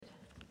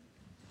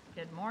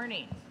Good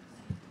morning.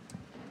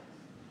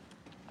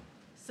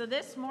 So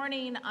this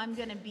morning I'm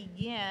going to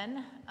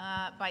begin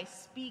by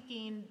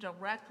speaking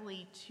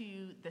directly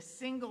to the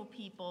single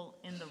people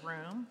in the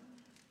room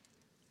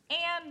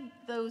and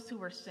those who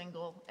were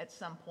single at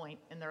some point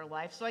in their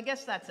life. So I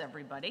guess that's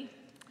everybody.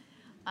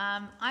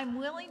 I'm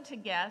willing to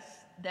guess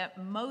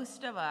that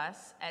most of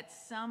us at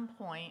some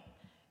point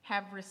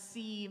have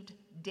received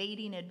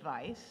dating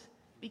advice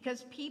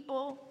because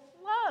people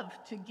love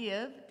to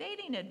give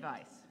dating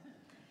advice.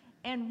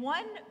 And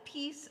one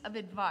piece of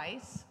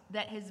advice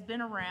that has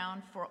been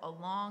around for a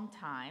long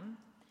time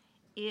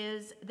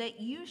is that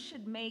you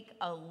should make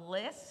a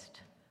list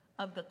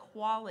of the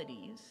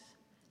qualities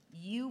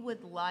you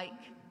would like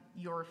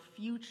your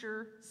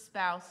future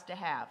spouse to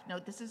have.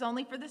 Note, this is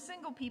only for the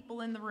single people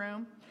in the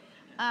room.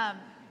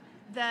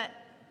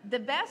 The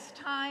best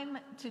time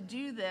to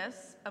do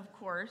this, of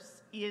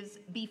course, is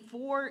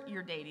before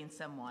you're dating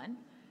someone,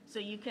 so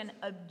you can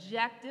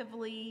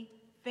objectively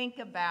think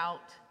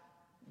about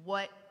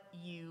what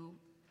you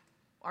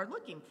are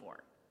looking for.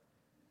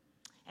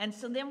 And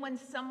so then when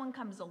someone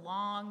comes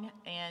along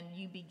and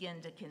you begin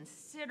to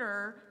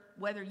consider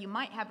whether you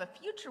might have a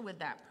future with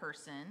that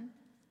person,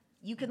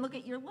 you can look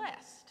at your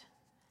list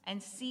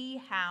and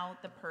see how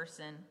the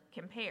person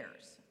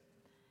compares.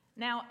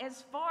 Now,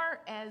 as far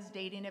as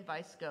dating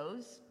advice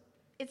goes,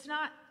 it's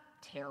not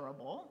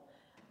terrible.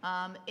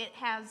 It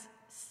has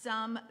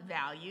some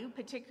value,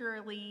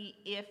 particularly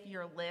if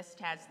your list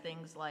has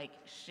things like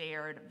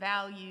shared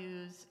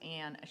values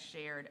and a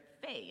shared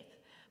faith.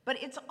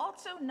 But it's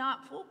also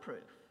not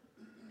foolproof,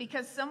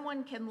 because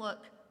someone can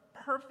look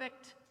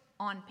perfect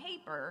on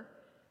paper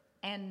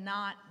and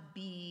not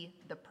be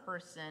the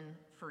person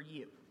for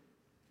you.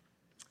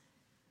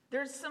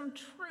 There's some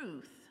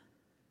truth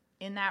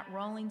in that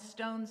Rolling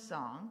Stones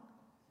song.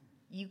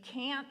 You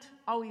can't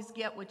always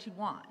get what you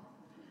want,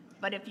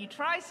 but if you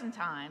try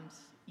sometimes,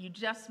 you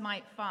just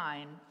might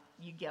find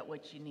you get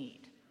what you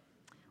need.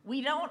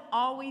 We don't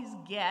always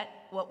get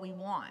what we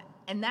want,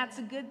 and that's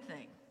a good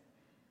thing,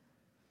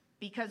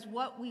 because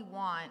what we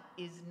want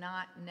is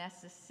not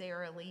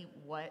necessarily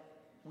what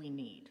we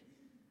need.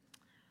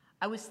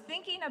 I was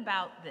thinking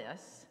about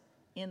this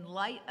in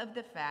light of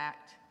the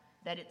fact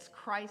that it's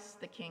Christ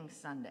the King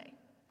Sunday,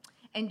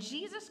 and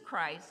Jesus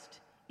Christ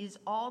is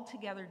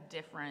altogether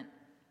different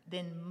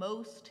than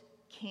most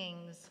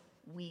kings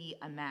we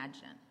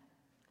imagine.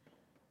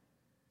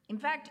 In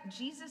fact,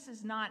 Jesus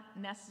is not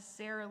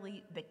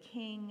necessarily the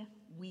king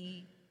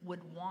we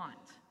would want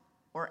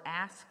or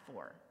ask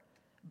for,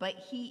 but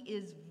he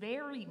is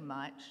very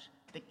much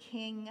the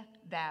king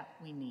that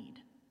we need.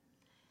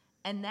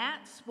 And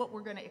that's what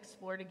we're going to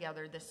explore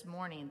together this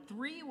morning.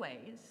 3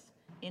 ways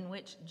in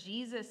which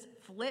Jesus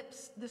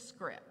flips the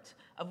script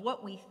of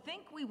what we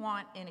think we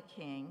want in a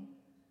king,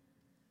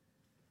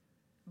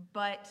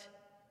 but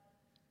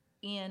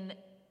in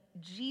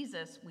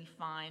Jesus we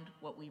find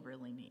what we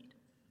really need.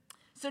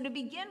 So to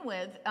begin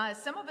with,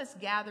 some of us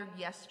gathered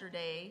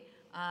yesterday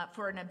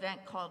for an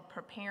event called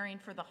Preparing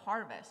for the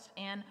Harvest,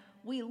 and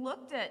we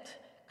looked at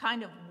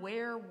kind of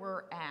where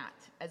we're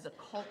at as a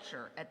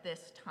culture at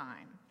this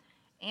time.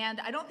 And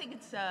I don't think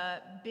it's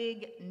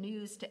big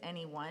news to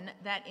anyone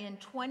that in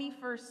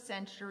 21st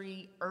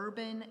century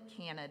urban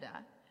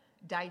Canada,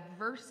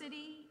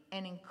 diversity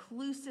and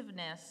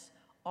inclusiveness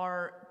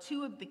are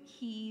 2 of the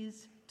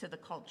keys to the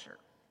culture.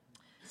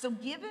 So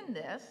given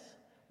this,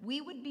 we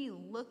would be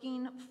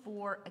looking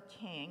for a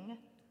king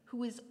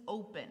who is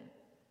open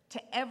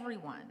to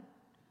everyone,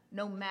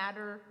 no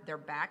matter their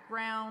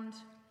background,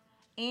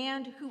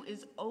 and who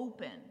is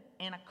open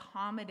and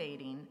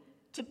accommodating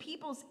to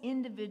people's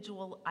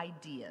individual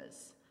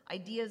ideas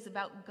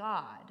about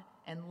God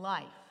and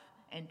life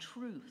and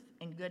truth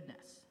and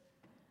goodness.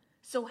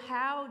 So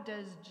how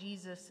does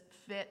Jesus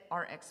fit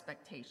our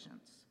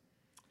expectations?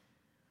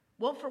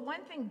 Well, for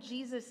one thing,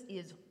 Jesus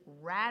is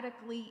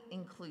radically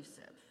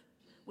inclusive,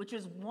 which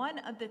was one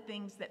of the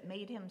things that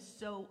made him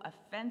so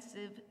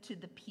offensive to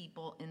the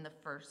people in the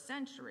 1st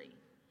century.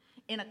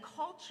 In a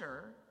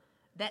culture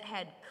that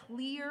had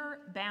clear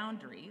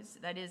boundaries,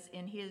 that is,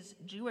 in his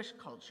Jewish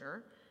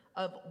culture,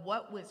 of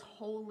what was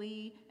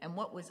holy and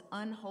what was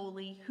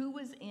unholy, who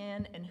was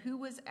in and who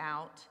was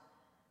out,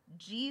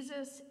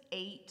 Jesus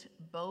ate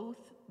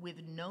both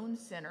with known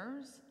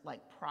sinners,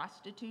 like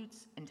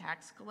prostitutes and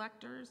tax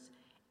collectors,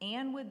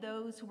 and with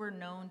those who were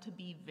known to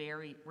be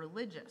very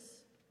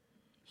religious.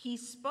 He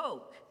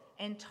spoke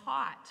and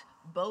taught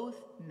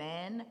both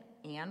men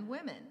and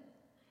women.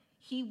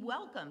 He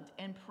welcomed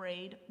and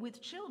prayed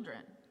with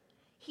children.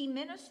 He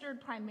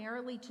ministered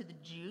primarily to the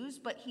Jews,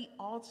 but he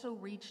also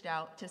reached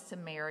out to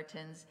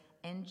Samaritans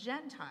and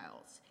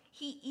Gentiles.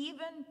 He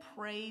even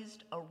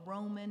praised a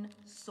Roman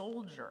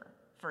soldier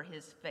for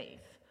his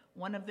faith,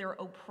 one of their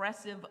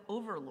oppressive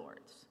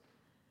overlords.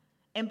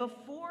 And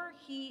before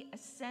he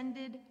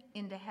ascended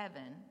into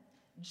heaven,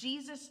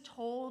 Jesus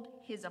told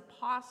his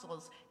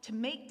apostles to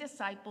make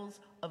disciples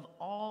of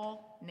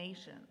all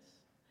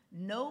nations.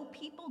 No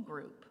people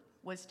group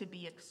was to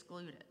be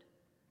excluded.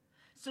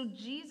 So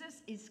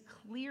Jesus is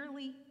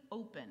clearly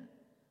open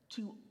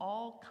to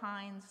all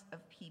kinds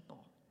of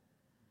people.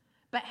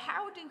 But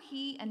how do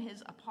he and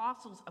his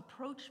apostles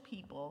approach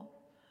people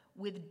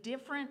with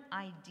different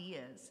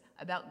ideas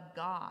about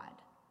God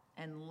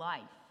and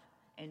life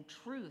and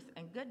truth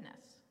and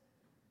goodness?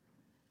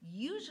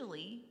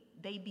 Usually,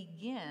 they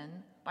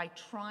begin by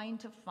trying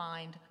to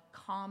find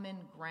common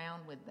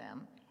ground with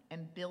them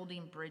and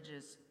building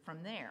bridges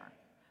from there.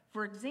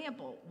 For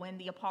example, when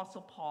the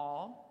Apostle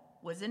Paul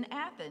was in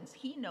Athens,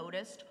 he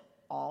noticed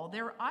all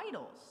their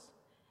idols.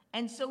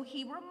 And so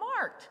he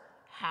remarked,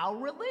 "How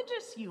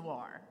religious you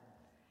are."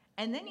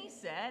 And then he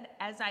said,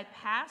 "As I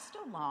passed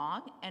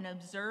along and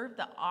observed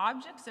the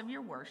objects of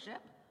your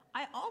worship,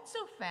 I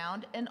also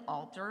found an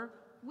altar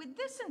with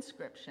this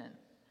inscription,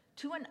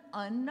 'To an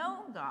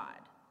unknown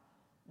God.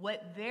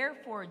 What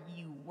therefore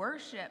you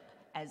worship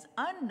as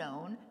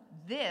unknown,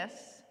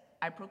 this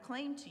I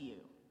proclaim to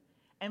you.'"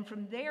 And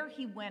from there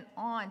he went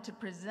on to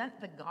present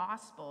the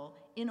gospel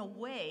in a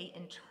way,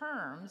 in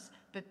terms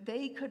that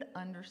they could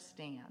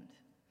understand.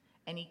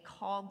 And he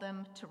called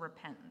them to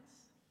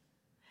repentance.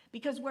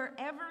 Because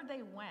wherever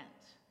they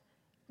went,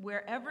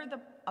 wherever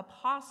the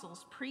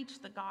apostles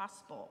preached the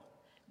gospel,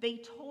 they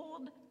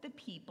told the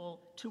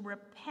people to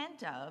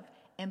repent of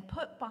and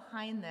put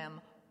behind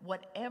them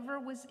whatever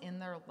was in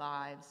their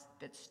lives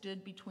that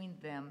stood between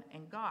them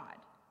and God.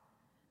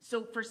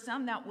 So for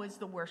some, that was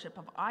the worship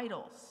of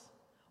idols,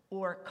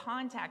 or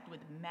contact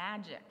with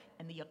magic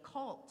and the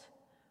occult,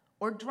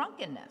 or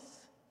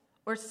drunkenness,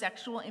 or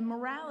sexual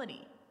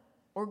immorality,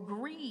 or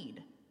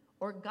greed,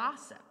 or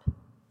gossip.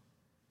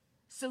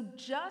 So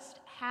just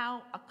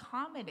how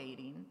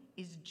accommodating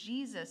is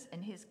Jesus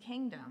and his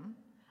kingdom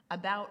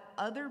about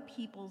other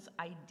people's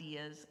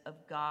ideas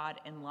of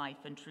God and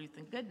life and truth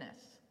and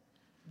goodness?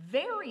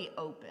 Very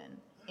open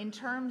in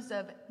terms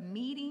of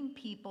meeting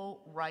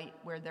people right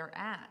where they're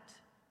at.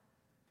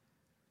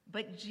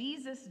 But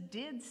Jesus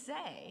did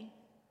say,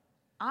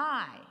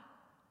 "I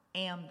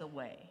am the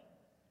way,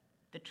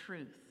 the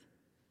truth,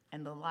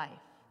 and the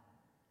life.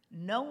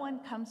 No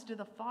one comes to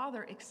the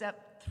Father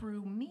except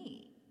through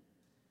me."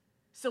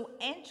 So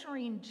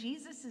entering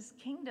Jesus'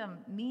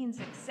 kingdom means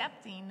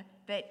accepting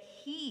that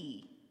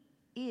he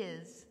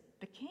is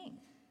the king.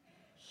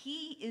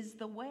 He is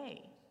the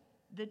way,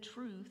 the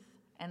truth,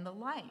 and the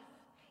life.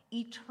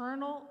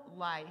 Eternal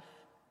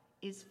life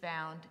is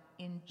found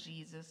in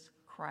Jesus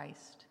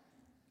Christ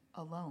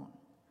alone.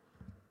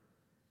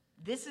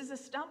 This is a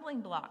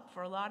stumbling block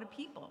for a lot of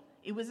people.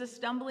 It was a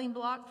stumbling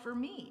block for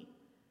me.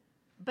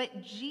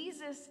 But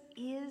Jesus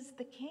is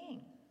the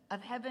King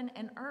of heaven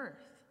and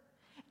earth.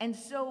 And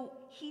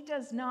so he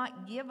does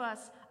not give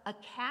us a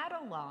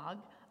catalog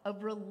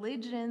of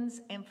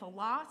religions and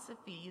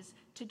philosophies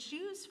to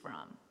choose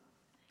from.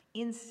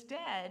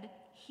 Instead,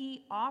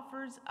 he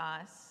offers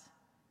us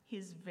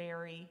his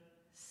very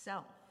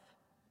self.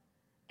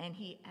 And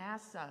he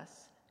asks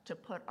us to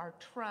put our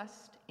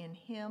trust in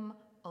him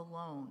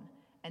alone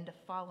and to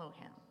follow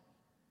him.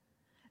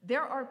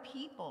 There are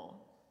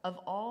people of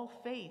all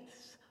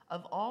faiths,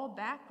 of all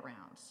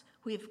backgrounds,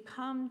 who have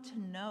come to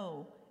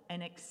know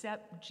and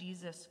accept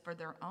Jesus for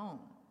their own.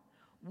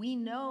 We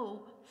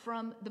know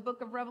from the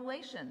book of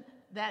Revelation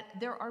that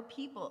there are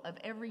people of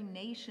every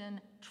nation,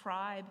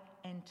 tribe,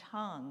 and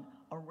tongue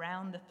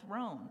around the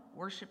throne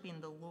worshiping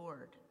the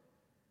Lord.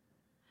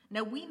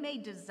 Now, we may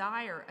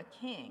desire a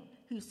king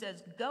who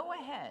says, "Go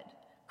ahead,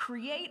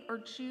 create or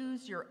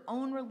choose your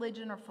own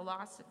religion or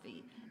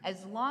philosophy.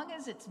 As long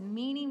as it's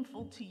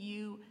meaningful to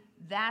you,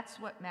 that's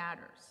what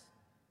matters."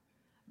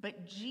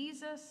 But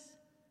Jesus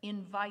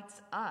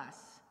invites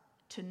us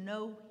to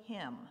know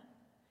him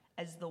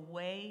as the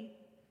way,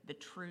 the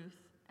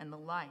truth, and the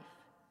life,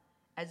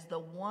 as the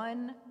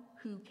one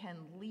who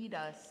can lead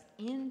us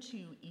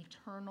into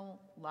eternal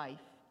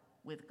life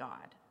with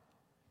God.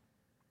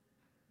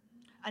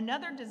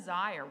 Another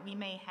desire we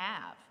may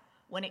have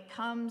when it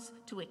comes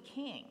to a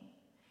king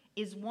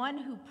is one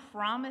who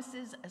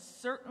promises a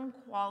certain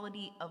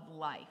quality of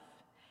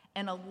life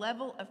and a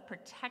level of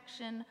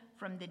protection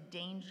from the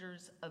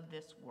dangers of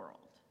this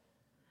world.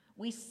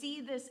 We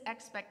see this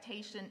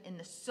expectation in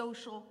the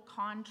social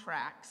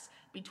contracts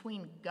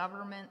between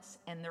governments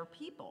and their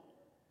people.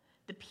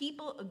 The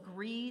people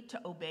agree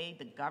to obey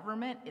the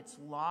government, its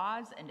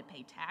laws, and to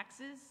pay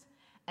taxes,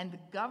 and the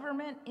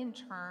government in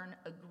turn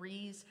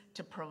agrees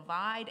to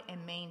provide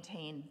and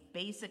maintain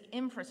basic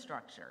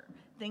infrastructure,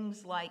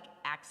 things like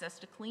access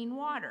to clean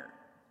water,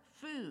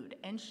 food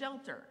and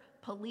shelter,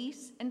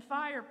 police and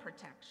fire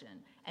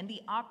protection, and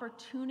the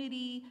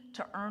opportunity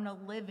to earn a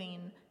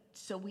living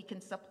so we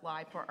can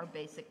supply for our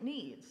basic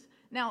needs.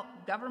 Now,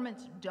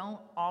 governments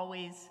don't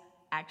always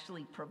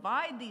actually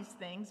provide these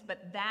things,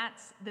 but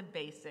that's the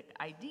basic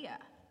idea.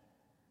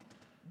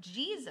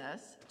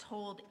 Jesus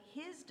told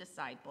his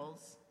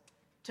disciples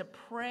to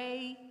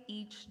pray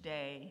each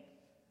day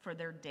for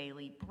their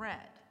daily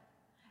bread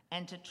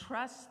and to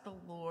trust the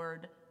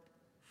Lord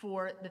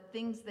for the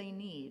things they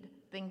need,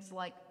 things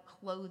like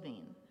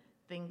clothing,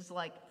 things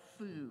like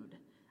food.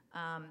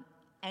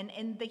 And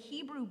in the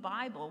Hebrew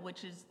Bible,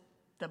 which is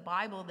The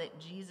Bible that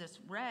Jesus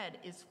read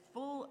is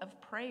full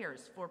of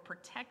prayers for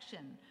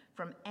protection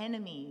from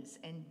enemies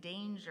and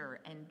danger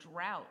and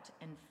drought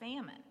and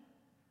famine.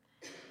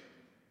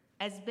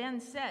 As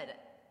Ben said,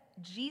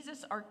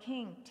 Jesus, our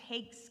King,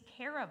 takes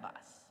care of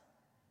us.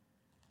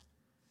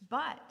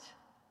 But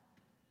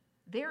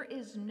there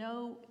is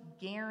no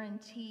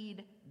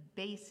guaranteed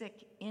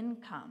basic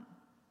income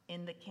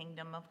in the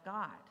kingdom of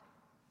God.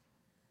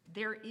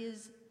 There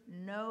is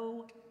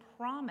no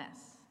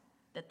promise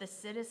that the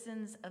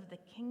citizens of the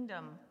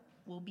kingdom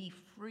will be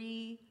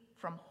free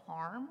from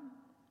harm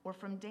or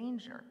from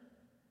danger.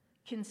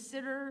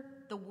 Consider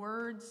the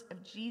words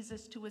of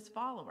Jesus to his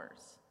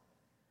followers.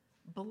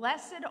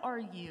 Blessed are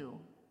you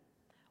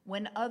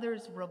when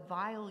others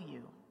revile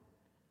you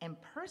and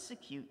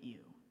persecute you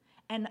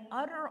and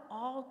utter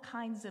all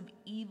kinds of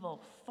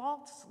evil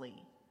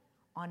falsely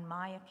on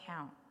my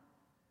account.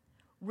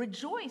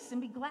 Rejoice and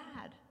be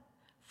glad,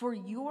 for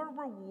your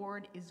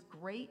reward is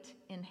great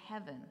in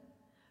heaven,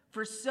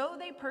 for so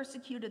they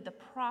persecuted the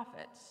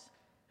prophets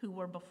who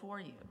were before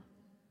you.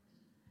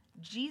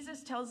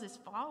 Jesus tells his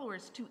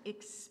followers to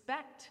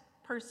expect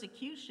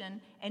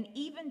persecution and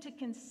even to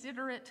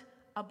consider it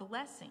a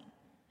blessing.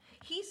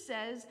 He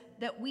says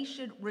that we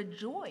should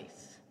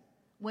rejoice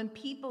when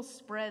people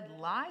spread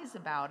lies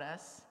about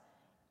us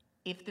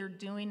if they're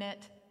doing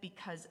it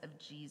because of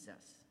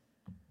Jesus.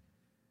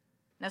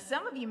 Now,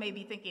 some of you may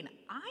be thinking,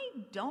 I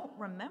don't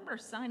remember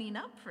signing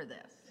up for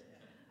this.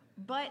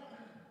 But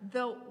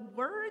the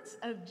words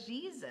of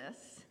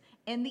Jesus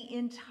and the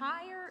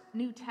entire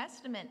New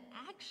Testament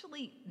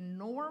actually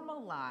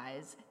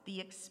normalize the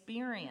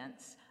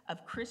experience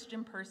of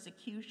Christian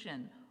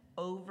persecution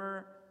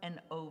over and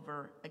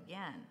over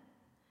again.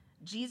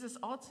 Jesus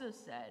also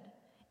said,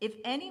 if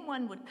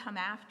anyone would come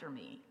after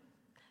me,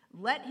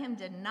 let him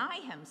deny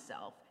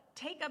himself,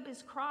 take up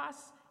his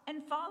cross,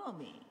 and follow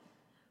me.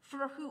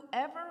 For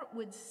whoever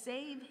would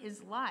save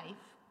his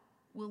life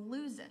will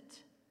lose it,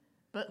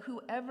 but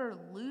whoever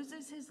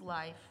loses his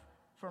life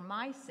for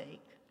my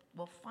sake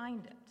will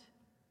find it.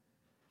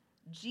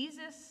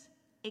 Jesus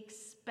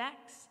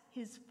expects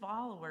his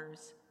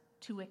followers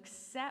to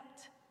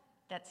accept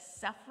that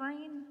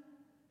suffering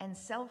and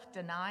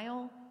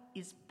self-denial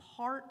is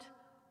part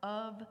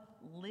of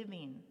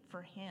living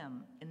for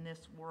him in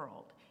this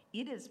world.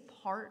 It is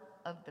part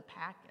of the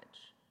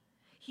package.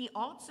 He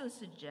also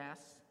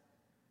suggests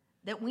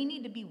that we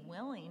need to be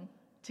willing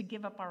to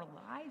give up our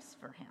lives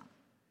for him.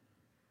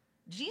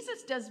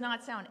 Jesus does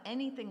not sound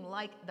anything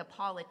like the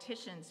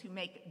politicians who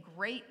make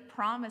great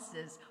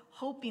promises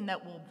hoping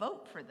that we'll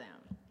vote for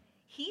them.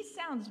 He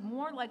sounds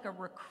more like a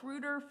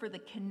recruiter for the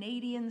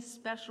Canadian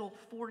Special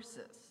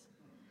Forces.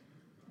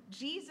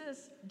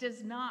 Jesus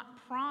does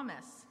not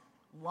promise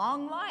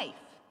long life,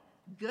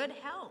 good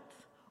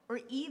health, or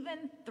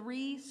even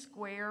 3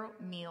 square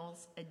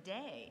meals a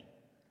day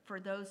for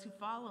those who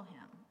follow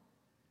him.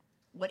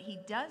 What he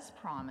does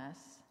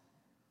promise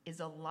is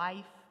a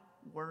life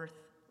worth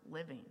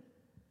living,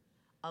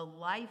 a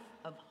life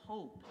of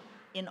hope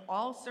in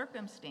all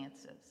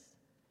circumstances,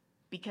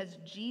 because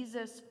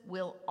Jesus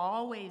will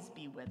always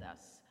be with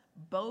us,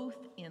 both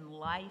in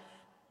life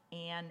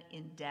and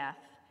in death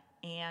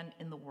and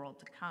in the world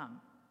to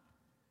come.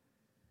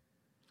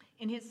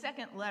 In his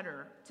second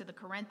letter to the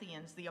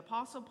Corinthians, the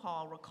Apostle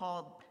Paul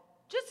recalled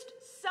just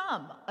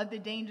some of the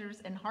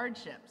dangers and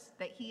hardships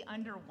that he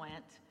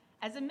underwent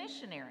as a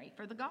missionary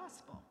for the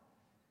gospel.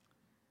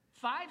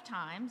 5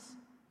 times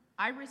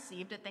I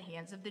received at the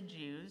hands of the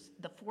Jews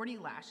the 40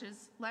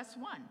 lashes less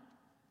 1.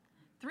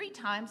 3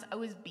 times I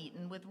was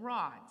beaten with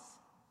rods.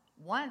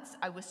 Once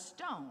I was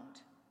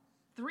stoned.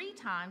 3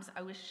 times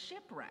I was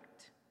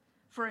shipwrecked.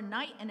 For a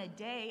night and a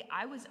day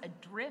I was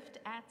adrift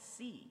at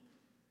sea,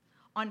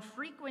 on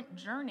frequent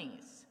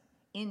journeys,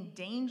 in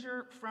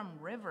danger from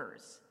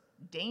rivers,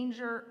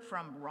 danger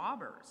from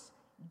robbers,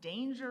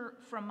 danger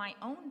from my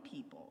own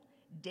people,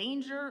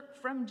 danger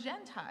from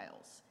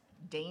Gentiles,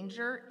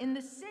 danger in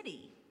the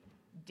city,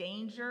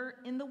 danger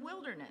in the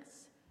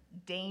wilderness,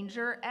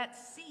 danger at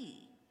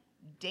sea,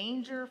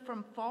 danger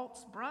from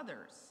false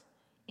brothers,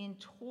 in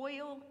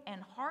toil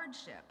and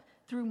hardship,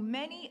 through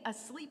many a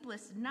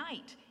sleepless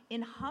night,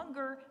 in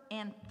hunger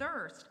and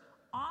thirst,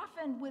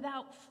 often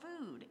without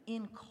food,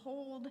 in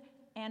cold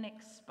and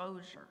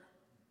exposure.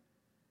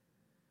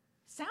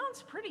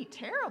 Sounds pretty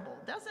terrible,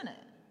 doesn't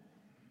it?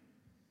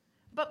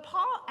 But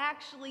Paul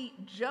actually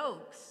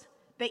jokes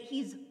that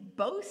he's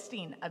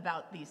boasting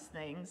about these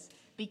things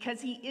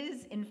because he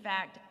is, in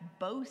fact,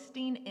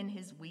 boasting in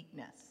his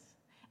weakness.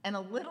 And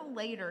a little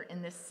later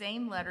in this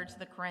same letter to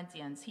the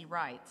Corinthians, he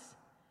writes,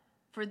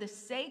 "For the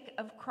sake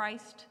of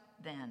Christ,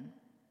 then,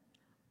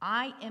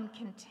 I am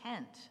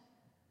content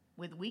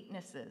with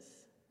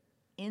weaknesses,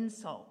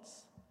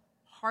 insults,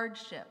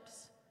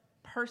 hardships,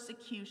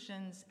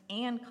 persecutions,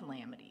 and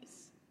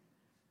calamities.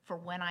 For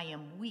when I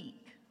am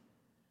weak,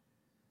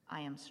 I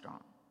am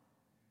strong."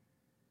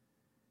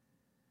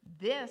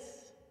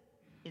 This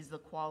is the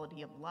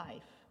quality of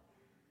life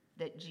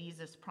that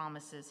Jesus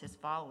promises his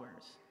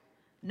followers.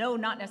 No,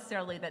 not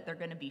necessarily that they're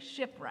going to be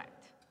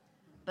shipwrecked,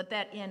 but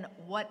that in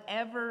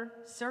whatever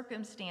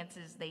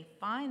circumstances they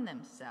find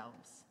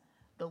themselves,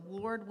 the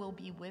Lord will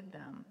be with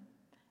them,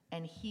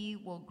 and he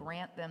will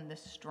grant them the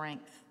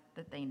strength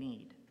that they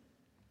need.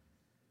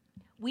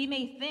 We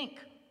may think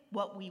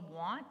what we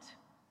want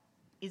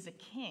is a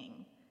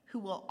king who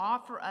will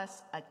offer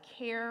us a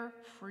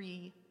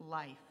carefree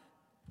life.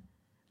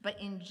 But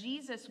in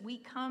Jesus, we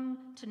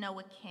come to know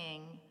a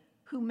king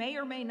who may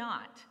or may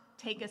not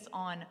take us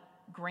on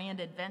grand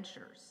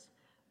adventures,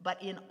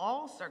 but in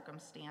all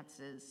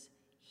circumstances,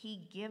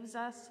 he gives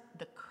us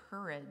the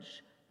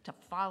courage to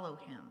follow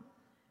him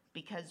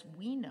because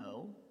we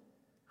know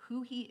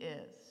who he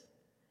is,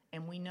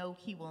 and we know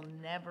he will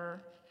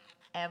never,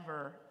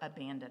 ever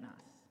abandon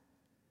us.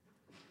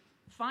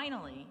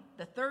 Finally,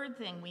 the third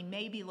thing we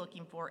may be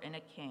looking for in a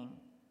king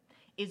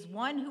is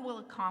one who will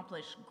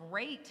accomplish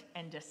great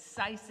and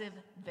decisive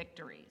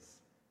victories.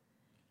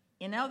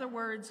 In other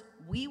words,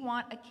 we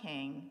want a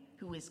king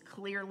who is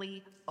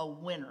clearly a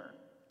winner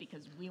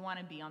because we want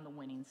to be on the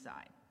winning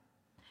side.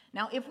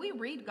 Now, if we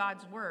read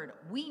God's word,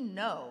 we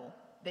know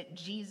that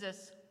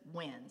Jesus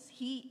wins.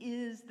 He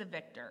is the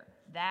victor.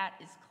 That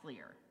is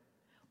clear.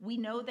 We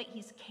know that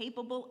he's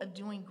capable of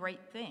doing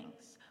great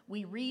things.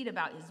 We read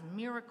about his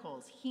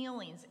miracles,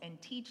 healings, and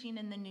teaching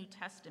in the New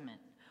Testament.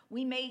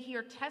 We may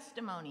hear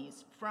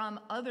testimonies from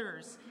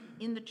others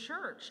in the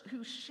church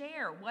who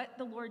share what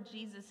the Lord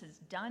Jesus has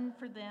done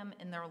for them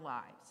in their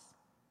lives.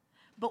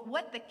 But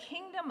what the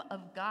kingdom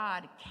of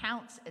God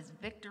counts as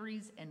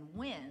victories and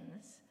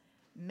wins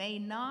may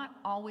not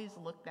always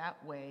look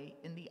that way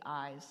in the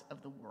eyes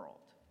of the world.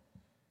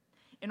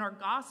 In our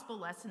gospel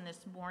lesson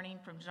this morning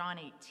from John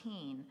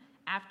 18,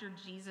 after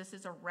Jesus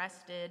is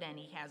arrested and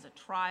he has a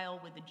trial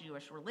with the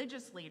Jewish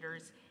religious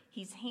leaders,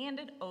 he's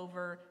handed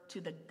over to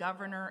the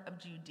governor of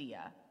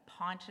Judea,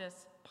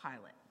 Pontius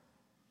Pilate.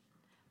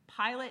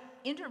 Pilate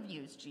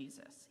interviews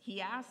Jesus.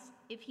 He asks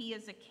if he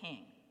is a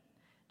king.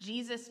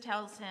 Jesus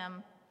tells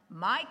him,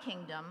 "My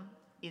kingdom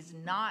is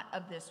not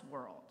of this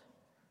world."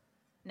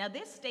 Now,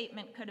 this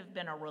statement could have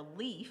been a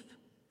relief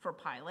for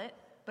Pilate,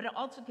 but it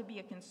also could be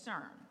a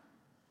concern.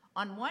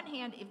 On one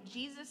hand, if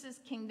Jesus'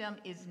 kingdom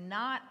is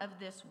not of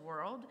this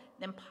world,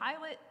 then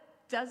Pilate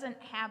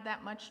doesn't have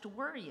that much to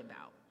worry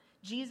about.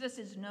 Jesus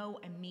is no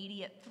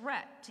immediate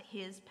threat to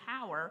his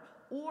power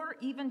or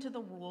even to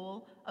the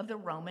rule of the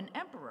Roman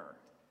emperor.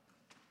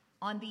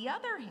 On the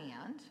other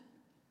hand,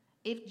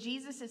 if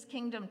Jesus'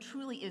 kingdom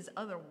truly is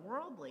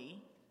otherworldly,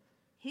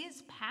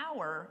 his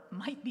power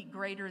might be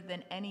greater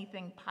than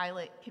anything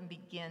Pilate can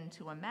begin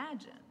to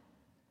imagine.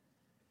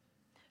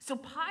 So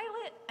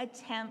Pilate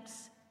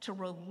attempts to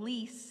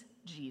release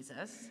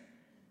Jesus,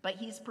 but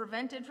he's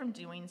prevented from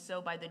doing so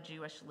by the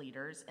Jewish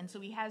leaders, and so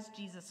he has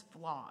Jesus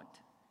flogged.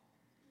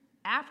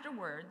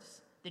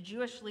 Afterwards, the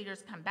Jewish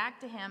leaders come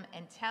back to him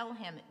and tell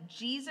him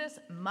Jesus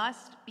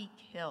must be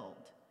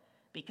killed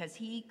because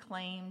he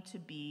claimed to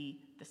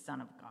be the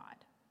Son of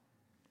God.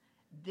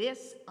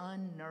 This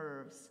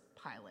unnerves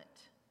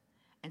Pilate,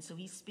 and so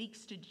he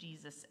speaks to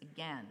Jesus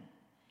again.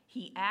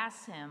 He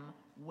asks him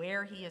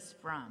where he is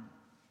from.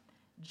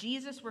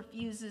 Jesus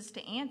refuses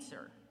to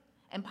answer.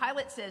 And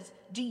Pilate says,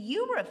 "Do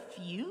you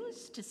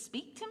refuse to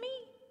speak to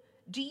me?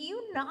 Do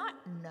you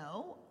not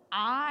know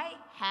I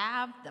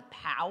have the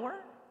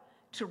power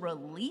to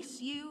release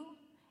you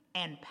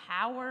and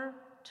power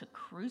to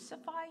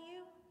crucify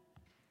you?"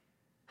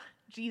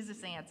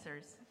 Jesus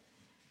answers,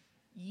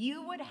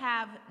 "You would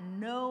have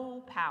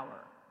no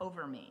power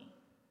over me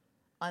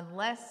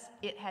unless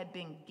it had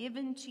been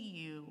given to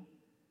you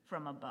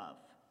from above."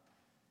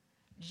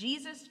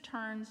 Jesus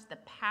turns the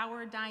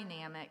power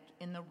dynamic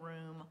in the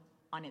room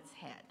on its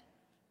head.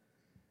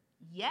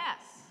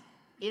 Yes,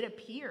 it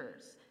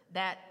appears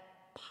that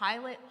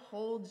Pilate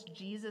holds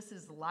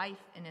Jesus'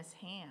 life in his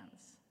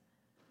hands,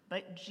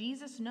 but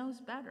Jesus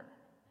knows better.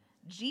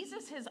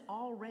 Jesus has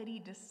already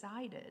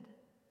decided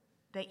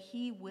that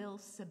he will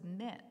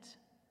submit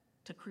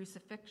to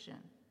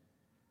crucifixion,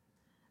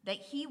 that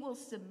he will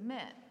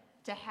submit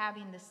to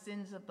having the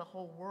sins of the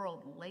whole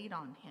world laid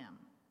on him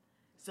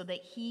so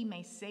that he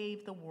may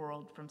save the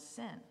world from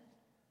sin.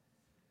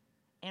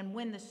 And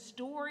when the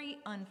story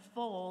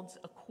unfolds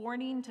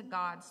according to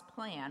God's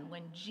plan,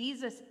 when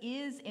Jesus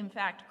is in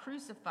fact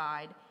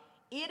crucified,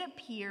 it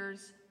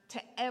appears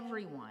to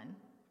everyone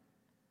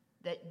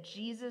that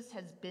Jesus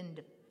has been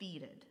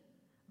defeated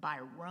by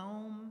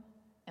Rome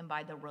and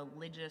by the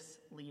religious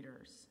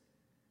leaders.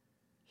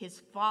 His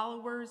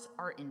followers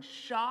are in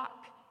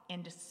shock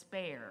and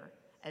despair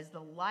as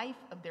the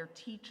life of their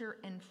teacher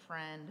and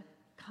friend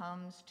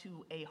comes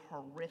to a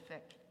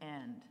horrific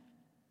end.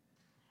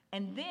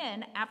 And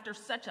then, after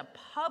such a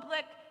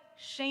public,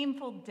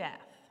 shameful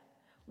death,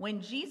 when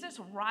Jesus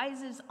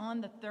rises on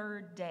the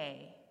third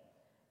day,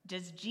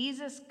 does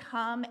Jesus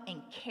come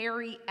and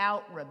carry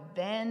out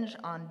revenge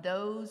on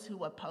those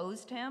who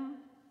opposed him?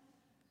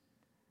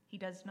 He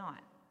does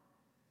not.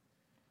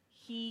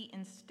 He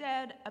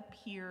instead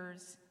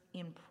appears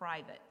in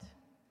private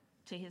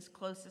to his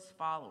closest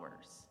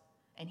followers,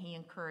 and he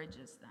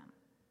encourages them.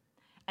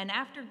 And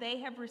after they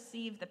have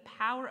received the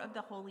power of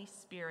the Holy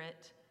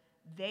Spirit,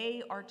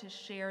 they are to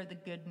share the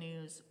good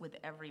news with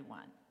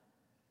everyone.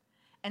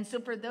 And so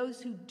for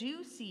those who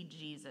do see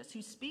Jesus,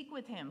 who speak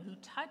with him, who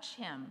touch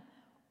him,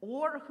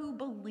 or who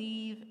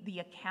believe the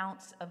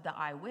accounts of the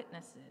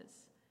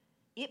eyewitnesses,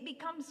 it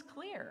becomes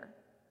clear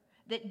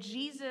that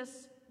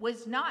Jesus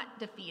was not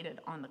defeated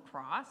on the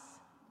cross.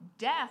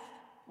 Death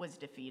was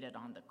defeated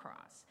on the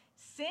cross.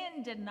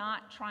 Sin did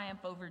not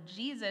triumph over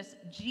Jesus.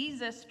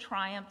 Jesus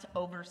triumphed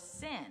over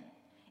sin.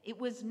 It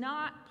was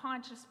not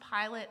Pontius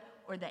Pilate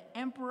or the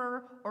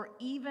emperor or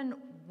even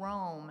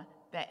Rome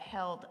that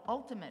held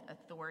ultimate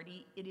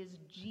authority. It is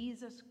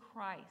Jesus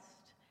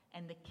Christ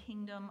and the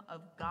kingdom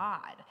of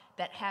God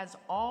that has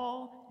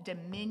all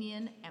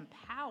dominion and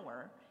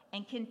power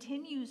and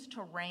continues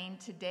to reign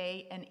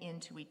today and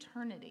into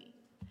eternity.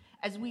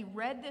 As we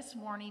read this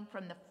morning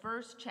from the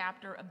first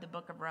chapter of the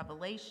book of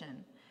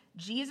Revelation,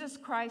 Jesus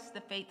Christ,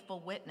 the faithful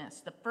witness,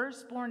 the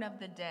firstborn of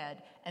the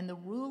dead, and the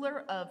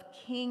ruler of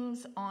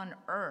kings on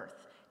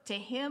earth, to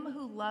him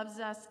who loves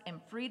us and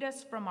freed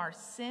us from our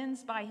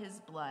sins by his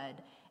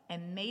blood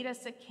and made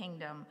us a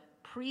kingdom,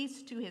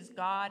 priest to his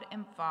God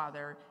and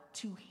Father,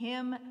 to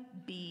him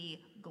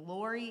be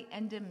glory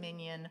and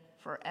dominion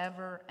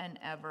forever and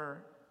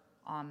ever.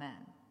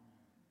 Amen.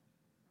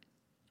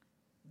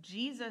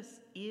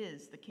 Jesus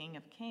is the King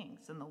of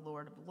Kings and the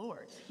Lord of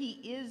Lords. He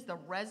is the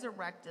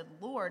resurrected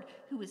Lord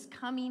who is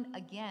coming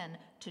again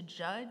to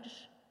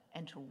judge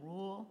and to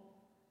rule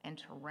and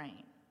to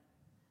reign.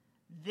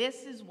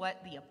 This is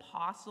what the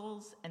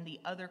apostles and the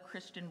other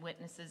Christian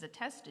witnesses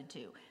attested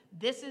to.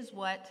 This is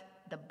what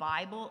the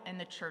Bible and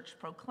the church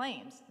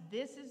proclaims.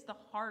 This is the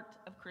heart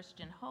of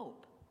Christian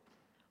hope.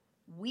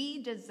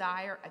 We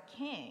desire a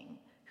king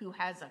who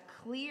has a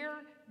clear,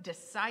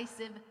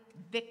 decisive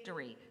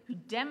victory, who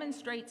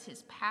demonstrates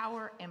his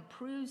power and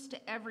proves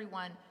to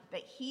everyone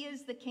that he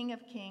is the King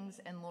of Kings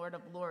and Lord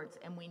of Lords,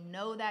 and we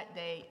know that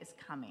day is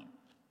coming.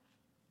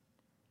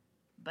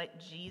 But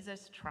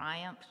Jesus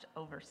triumphed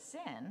over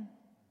sin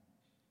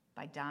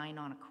by dying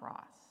on a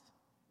cross.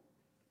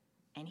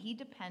 And he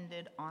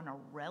depended on a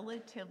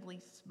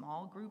relatively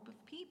small group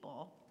of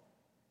people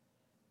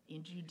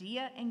in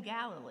Judea and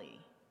Galilee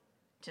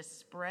to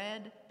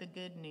spread the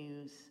good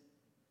news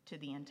to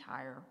the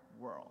entire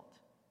world.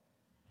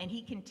 And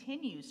he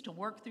continues to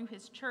work through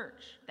his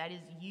church, that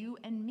is you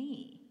and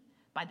me,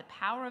 by the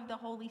power of the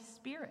Holy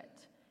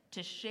Spirit,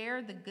 to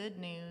share the good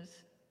news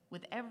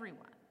with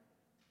everyone,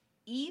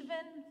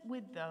 even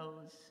with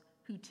those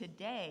who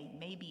today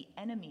may be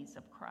enemies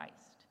of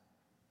Christ,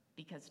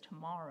 because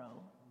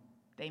tomorrow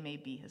they may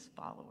be his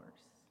followers.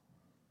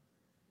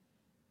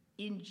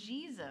 In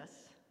Jesus,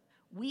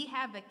 we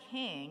have a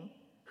king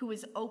who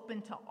is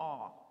open to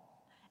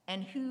all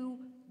and who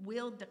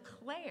will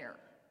declare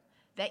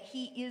that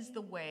he is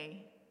the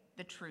way,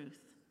 the truth,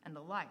 and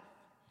the life.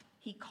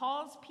 He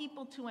calls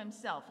people to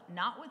himself,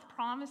 not with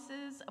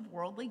promises of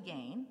worldly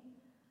gain,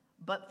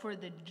 but for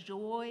the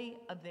joy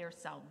of their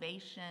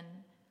salvation,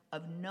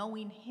 of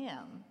knowing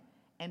him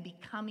and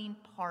becoming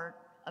part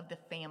of the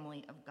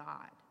family of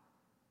God.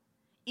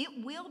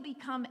 It will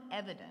become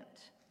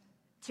evident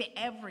to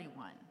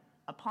everyone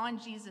upon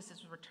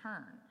Jesus'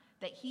 return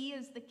that he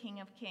is the King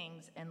of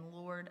Kings and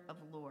Lord of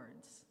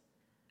Lords.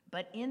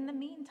 But in the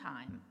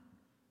meantime,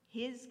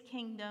 his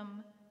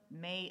kingdom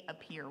may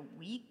appear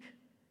weak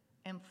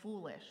and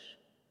foolish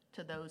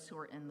to those who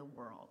are in the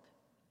world,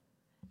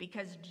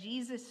 because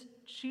Jesus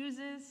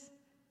chooses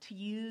to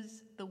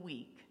use the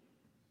weak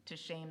to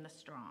shame the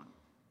strong.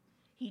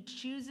 He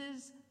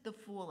chooses the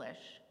foolish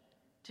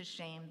to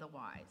shame the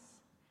wise.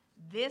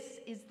 This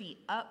is the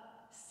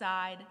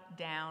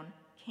upside-down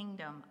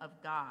kingdom of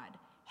God,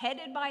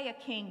 headed by a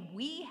king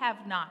we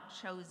have not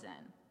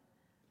chosen,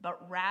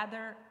 but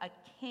rather a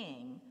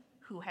king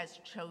who has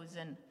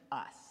chosen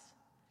us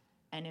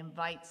and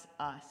invites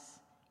us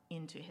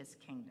into his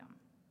kingdom.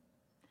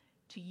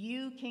 To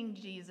you, King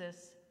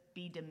Jesus,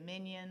 be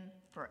dominion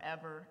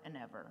forever and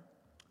ever.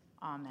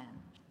 Amen.